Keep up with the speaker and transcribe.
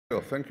Well,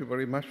 thank you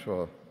very much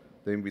for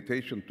the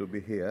invitation to be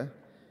here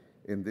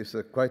in this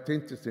quite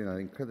interesting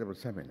and incredible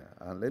seminar.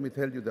 And let me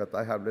tell you that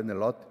I have learned a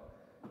lot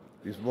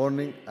this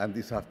morning and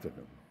this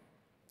afternoon.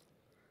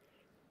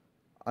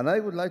 And I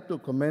would like to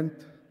comment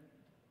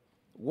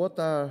what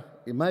are,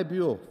 in my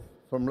view,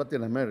 from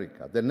Latin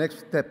America, the next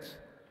steps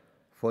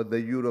for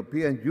the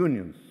European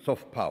Union's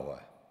soft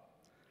power.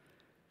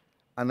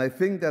 And I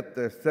think that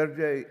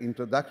Sergei's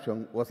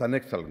introduction was an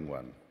excellent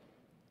one.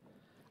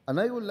 And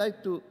I would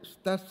like to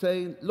start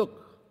saying,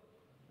 look,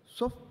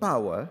 soft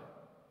power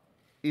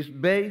is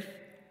based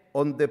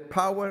on the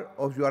power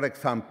of your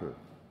example.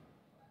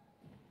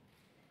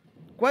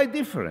 Quite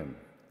different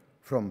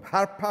from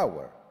hard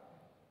power,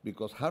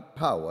 because hard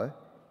power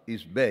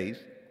is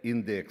based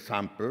in the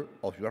example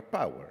of your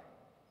power.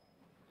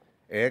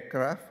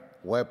 Aircraft,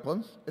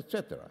 weapons,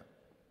 etc.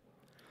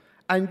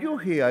 And you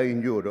here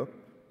in Europe,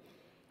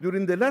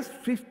 during the last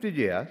 50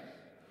 years,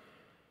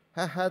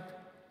 have had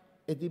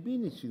a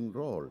diminishing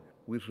role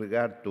with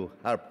regard to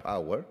hard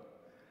power,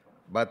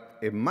 but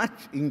a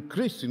much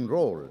increasing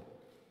role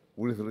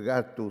with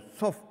regard to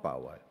soft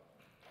power.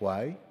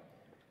 Why?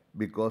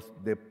 Because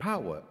the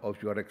power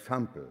of your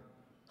example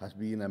has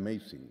been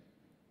amazing.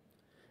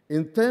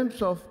 In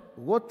terms of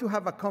what you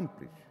have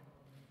accomplished,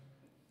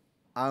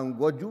 and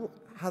what you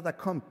have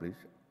accomplished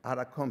are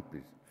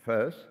accomplished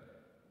first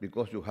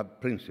because you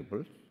have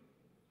principles,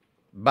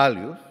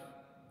 values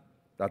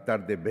that are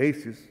the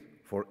basis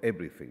for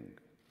everything.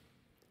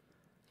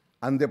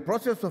 And the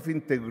process of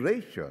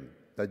integration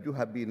that you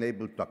have been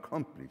able to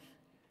accomplish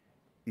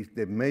is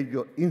the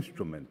major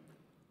instrument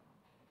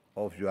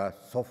of your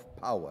soft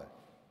power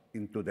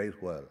in today's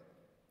world.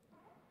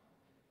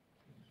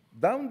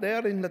 Down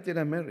there in Latin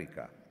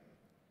America,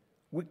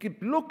 we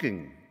keep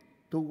looking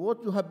to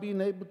what you have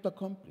been able to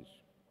accomplish.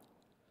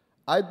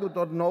 I do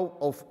not know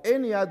of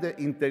any other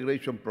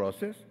integration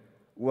process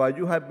where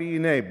you have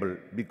been able,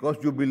 because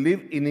you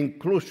believe in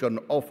inclusion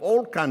of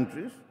all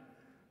countries,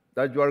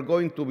 that you are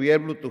going to be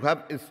able to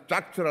have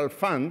structural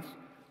funds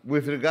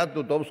with regard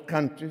to those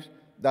countries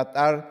that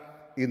are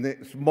in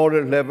a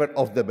smaller level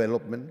of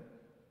development.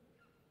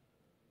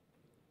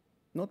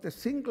 Not a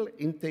single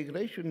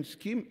integration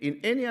scheme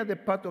in any other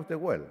part of the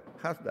world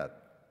has that.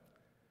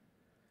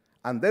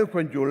 And then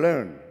when you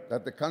learn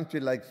that a country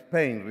like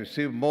Spain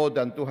received more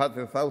than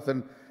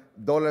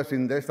 $200,000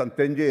 in less than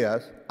 10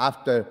 years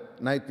after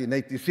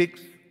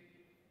 1986,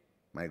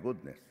 my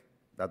goodness,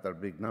 that are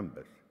big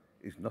numbers.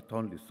 It's not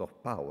only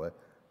soft power,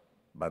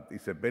 but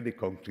it's a very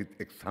concrete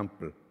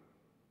example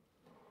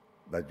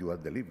that you are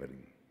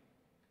delivering.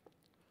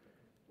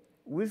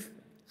 With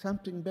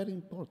something very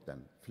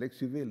important,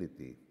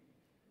 flexibility.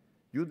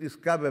 You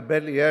discover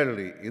very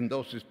early in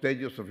those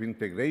stages of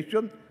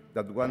integration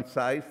that one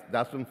size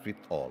doesn't fit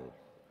all.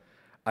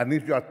 And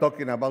if you are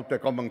talking about a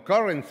common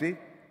currency,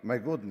 my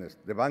goodness,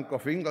 the Bank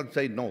of England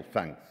say, no,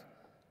 thanks.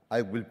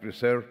 I will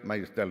preserve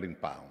my sterling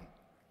pound.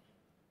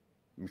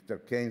 Mr.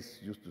 Keynes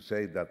used to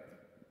say that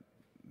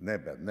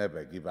never,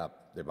 never give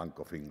up the Bank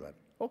of England.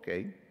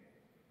 Okay.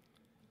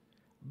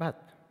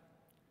 But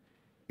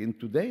in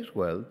today's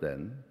world,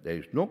 then, there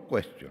is no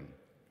question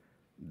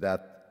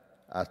that,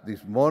 as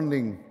this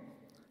morning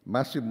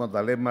Massimo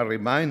D'Alema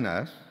reminds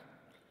us,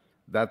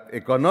 that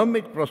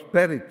economic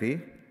prosperity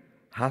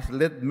has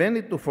led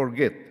many to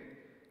forget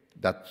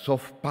that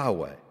soft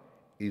power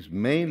is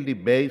mainly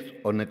based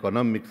on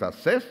economic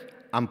success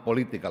and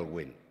political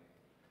will.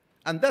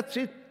 And that's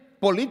it,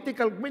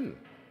 political will.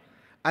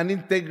 And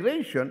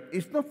integration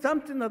is not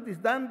something that is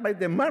done by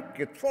the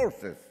market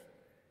forces.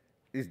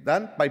 It's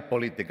done by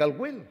political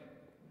will.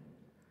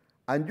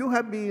 And you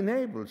have been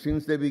able,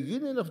 since the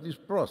beginning of this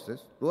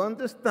process, to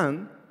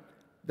understand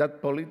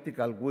that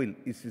political will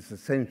is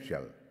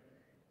essential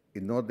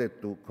in order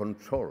to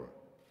control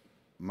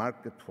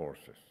market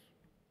forces.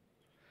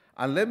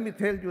 And let me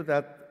tell you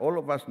that all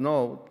of us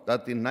know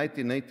that in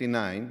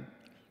 1989,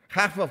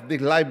 half of the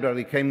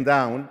library came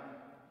down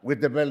with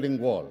the Berlin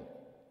Wall.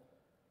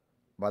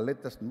 But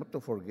let us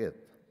not forget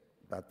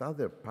that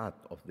other part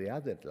of the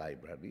other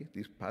library,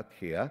 this part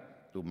here,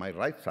 to my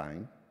right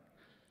side,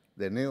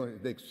 the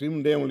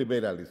extreme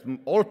neoliberalism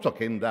also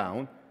came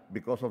down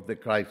because of the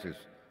crisis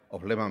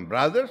of Lehman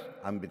Brothers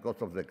and because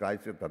of the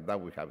crisis that now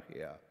we have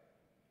here.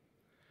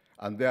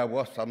 And there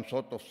was some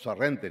sort of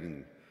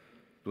surrendering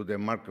to the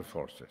market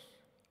forces.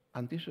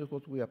 And this is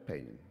what we are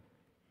paying.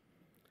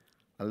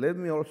 And let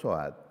me also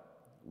add,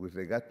 with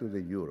regard to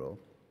the euro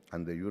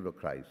and the euro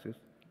crisis,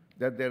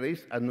 that there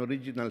is an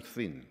original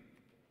sin.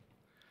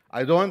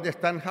 I don't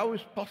understand how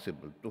it's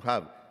possible to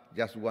have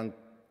just one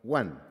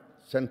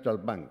central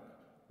bank,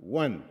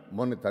 one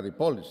monetary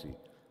policy,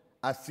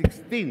 as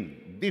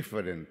 16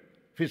 different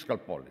fiscal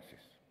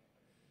policies.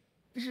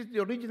 This is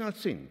the original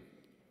sin.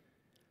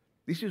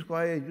 This is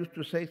why I used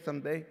to say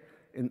someday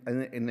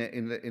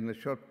in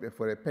a short,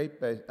 for a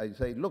paper, I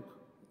say, look,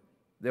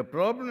 the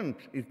problem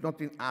is not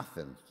in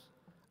Athens.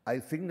 I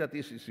think that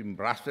this is in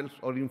Brussels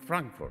or in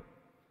Frankfurt.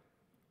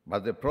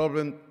 But the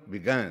problem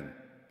began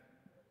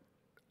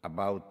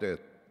about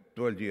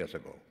 12 years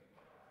ago.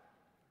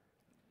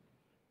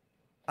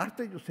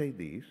 After you say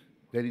this,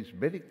 there is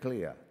very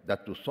clear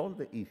that to solve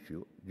the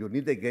issue, you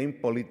need again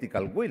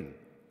political will.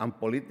 And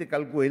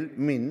political will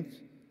means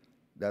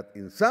that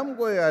in some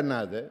way or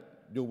another,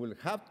 you will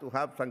have to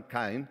have some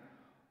kind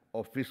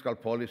of fiscal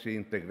policy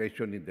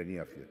integration in the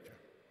near future.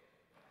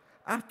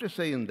 After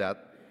saying that,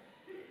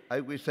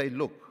 I will say,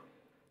 look,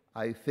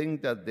 I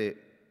think that the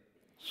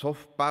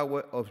soft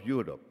power of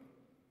Europe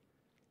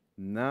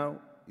now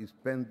is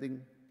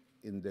pending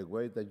in the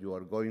way that you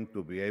are going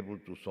to be able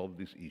to solve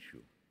this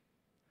issue.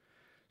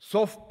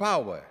 Soft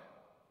power,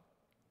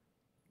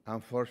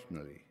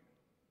 unfortunately,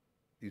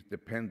 is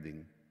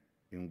depending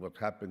on what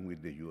happened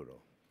with the euro.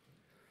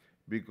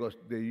 Because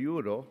the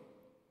euro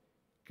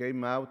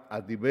came out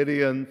at the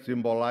very end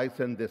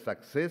symbolizing the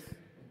success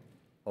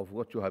of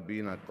what you have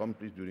been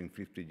accomplished during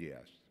 50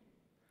 years.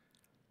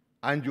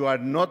 And you are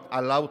not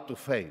allowed to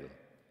fail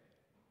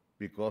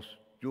because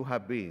you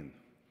have been,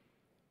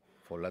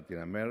 for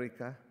Latin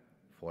America,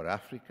 for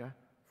Africa,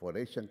 for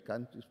Asian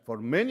countries, for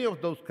many of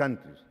those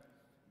countries,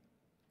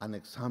 an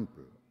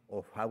example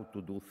of how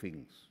to do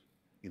things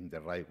in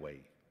the right way,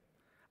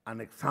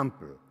 an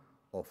example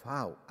of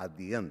how, at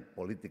the end,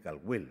 political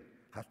will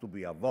has to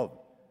be above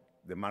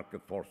the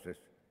market forces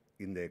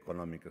in the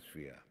economic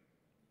sphere.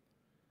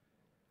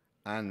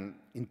 And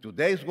in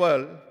today's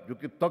world, you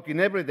keep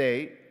talking every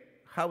day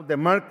how the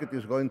market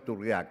is going to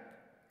react.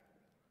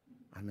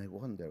 And I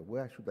wonder,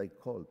 where should I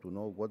call to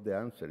know what the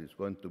answer is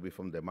going to be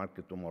from the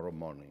market tomorrow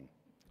morning,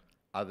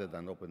 other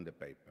than open the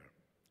paper?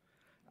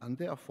 And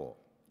therefore,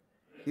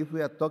 if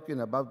we are talking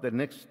about the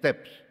next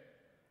steps,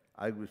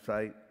 I would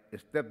say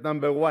step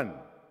number one,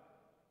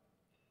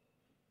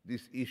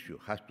 this issue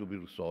has to be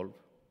resolved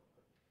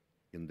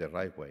in the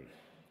right way.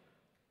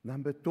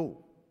 Number two,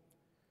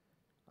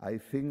 I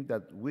think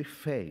that we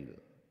failed.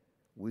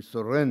 We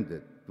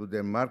surrendered to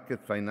the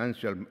market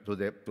financial, to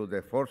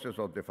the forces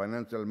of the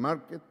financial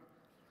market,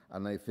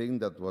 and I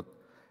think that what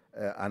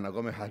Ana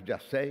Gomez has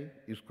just said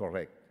is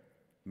correct.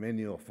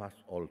 Many of us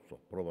also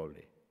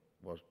probably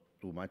was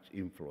too much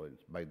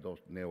influenced by those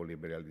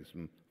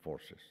neoliberalism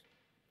forces.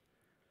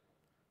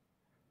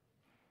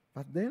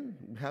 But then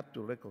we have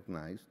to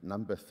recognize,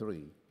 number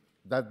three,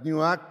 that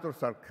new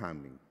actors are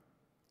coming.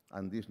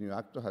 And this new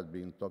actor has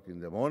been talking in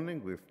the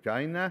morning with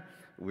China,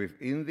 with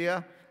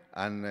India,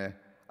 and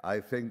I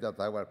think that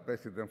our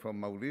president from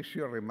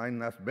Mauritius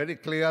reminds us very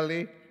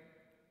clearly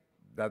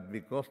that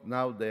because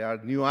now they are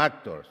new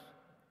actors,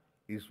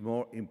 it's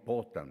more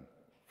important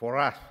for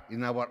us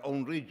in our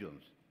own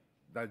regions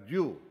that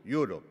you,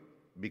 Europe,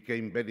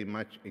 became very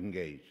much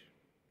engaged.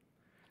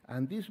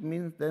 And this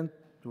means then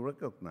to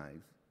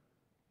recognize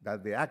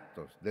that the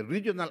actors, the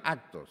regional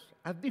actors,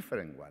 are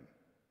different ones.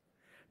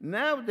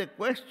 Now the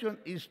question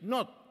is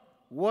not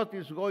what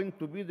is going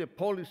to be the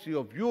policy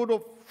of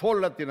Europe for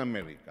Latin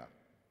America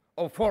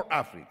or for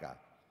Africa.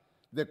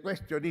 The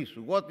question is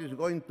what is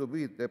going to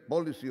be the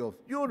policy of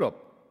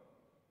Europe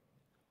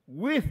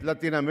with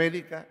Latin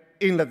America,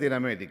 in Latin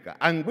America,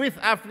 and with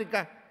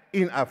Africa,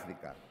 in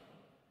Africa.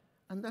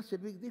 And that's a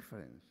big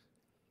difference.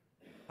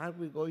 Are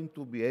we going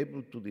to be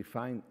able to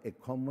define a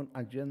common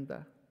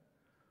agenda?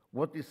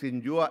 What is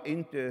in your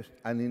interest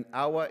and in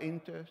our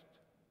interest?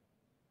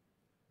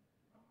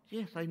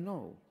 Yes, I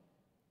know.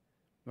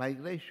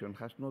 Migration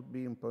has not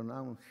been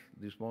pronounced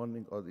this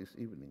morning or this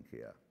evening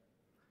here.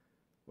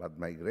 But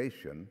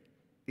migration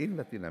in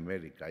Latin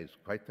America is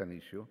quite an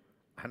issue,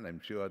 and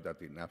I'm sure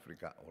that in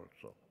Africa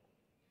also.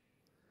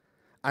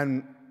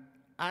 And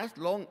as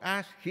long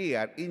as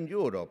here in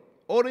Europe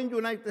or in the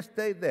United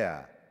States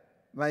there,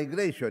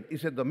 migration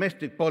is a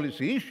domestic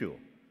policy issue,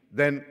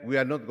 then we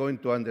are not going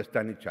to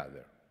understand each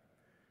other.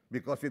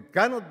 Because it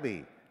cannot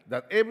be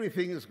that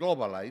everything is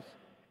globalized,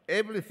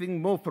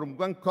 everything moves from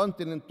one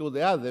continent to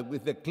the other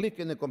with a click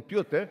in a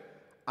computer,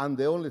 and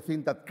the only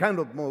thing that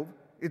cannot move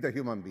is the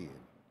human being.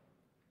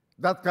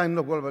 That kind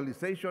of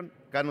globalization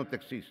cannot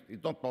exist.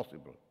 It's not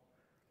possible.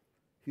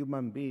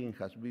 Human being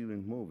has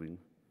been moving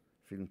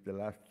since the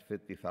last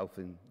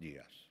 30,000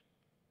 years.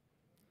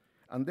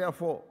 And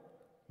therefore,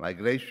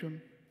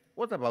 migration,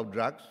 what about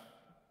drugs?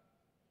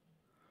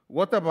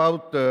 What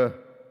about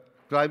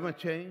climate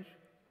change,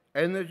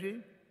 energy?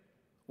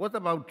 What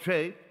about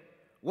trade?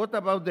 What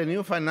about the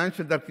new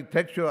financial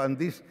architecture and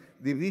this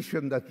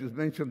division that you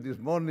mentioned this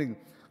morning,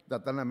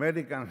 that an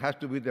American has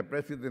to be the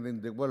president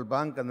in the World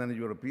Bank and then a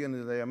European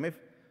in the IMF?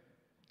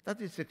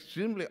 That is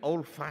extremely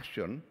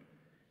old-fashioned,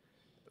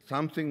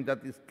 something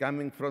that is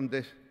coming from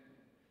the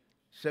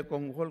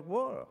Second World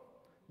War.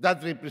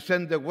 That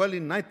represents the world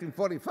in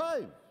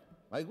 1945.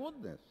 My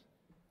goodness.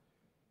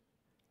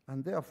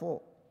 And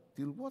therefore,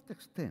 till what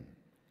extent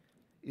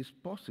is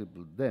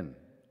possible then,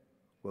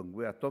 when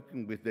we are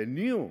talking with the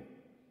new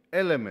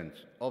elements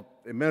of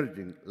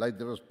emerging, like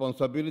the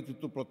responsibility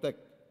to protect,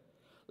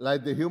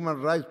 like the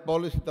human rights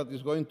policy that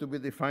is going to be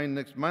defined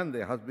next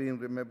Monday, has been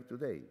remembered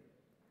today,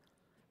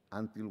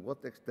 until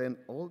what extent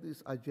all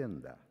this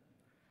agenda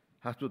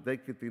has to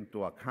take it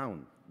into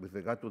account with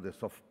regard to the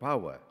soft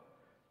power,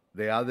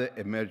 the other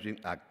emerging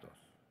actors.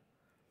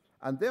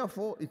 And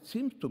therefore, it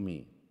seems to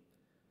me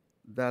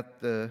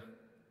that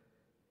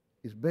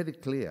it's very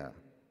clear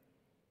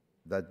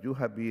that you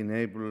have been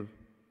able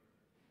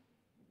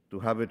to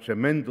have a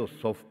tremendous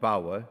soft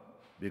power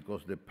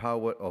because the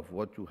power of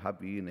what you have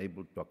been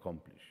able to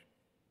accomplish.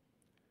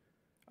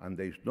 And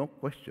there is no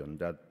question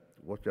that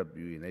what you have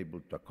been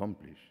able to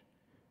accomplish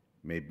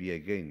may be,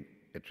 again,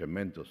 a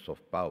tremendous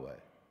soft power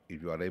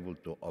if you are able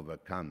to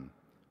overcome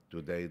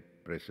today's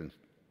present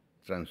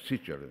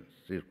transitional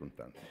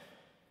circumstances.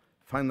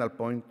 Final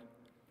point,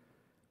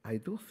 I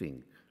do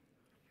think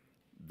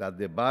that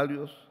the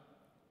values,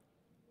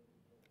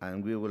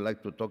 and we would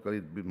like to talk a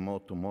little bit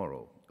more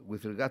tomorrow,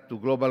 with regard to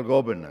global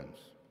governance,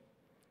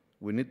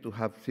 we need to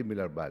have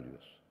similar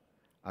values.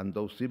 And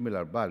those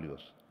similar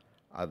values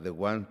are the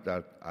ones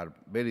that are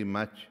very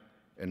much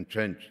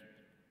entrenched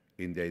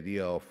in the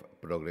idea of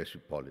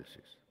progressive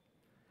policies.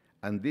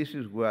 And this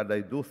is where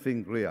I do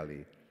think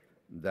really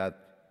that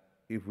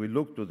if we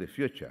look to the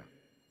future,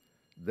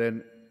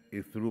 then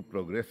it's through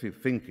progressive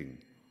thinking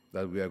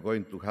that we are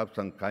going to have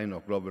some kind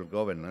of global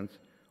governance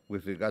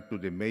with regard to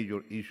the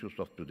major issues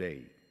of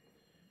today.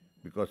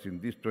 Because in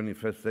this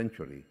 21st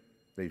century,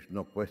 there is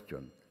no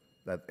question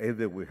that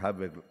either we have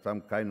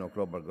some kind of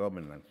global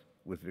governance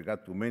with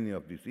regard to many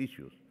of these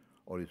issues,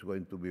 or it's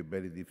going to be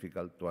very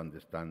difficult to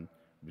understand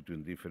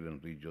between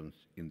different regions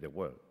in the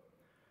world.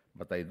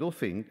 But I do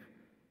think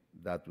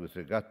that with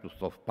regard to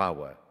soft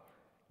power,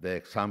 the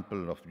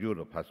example of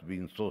Europe has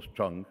been so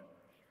strong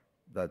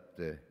that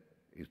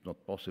it's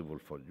not possible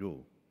for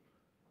you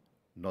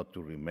not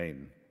to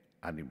remain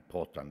an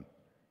important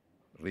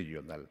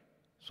regional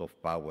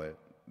soft power,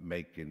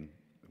 making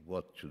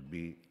what should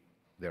be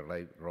the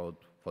right road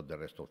for the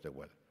rest of the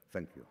world.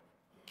 Thank you.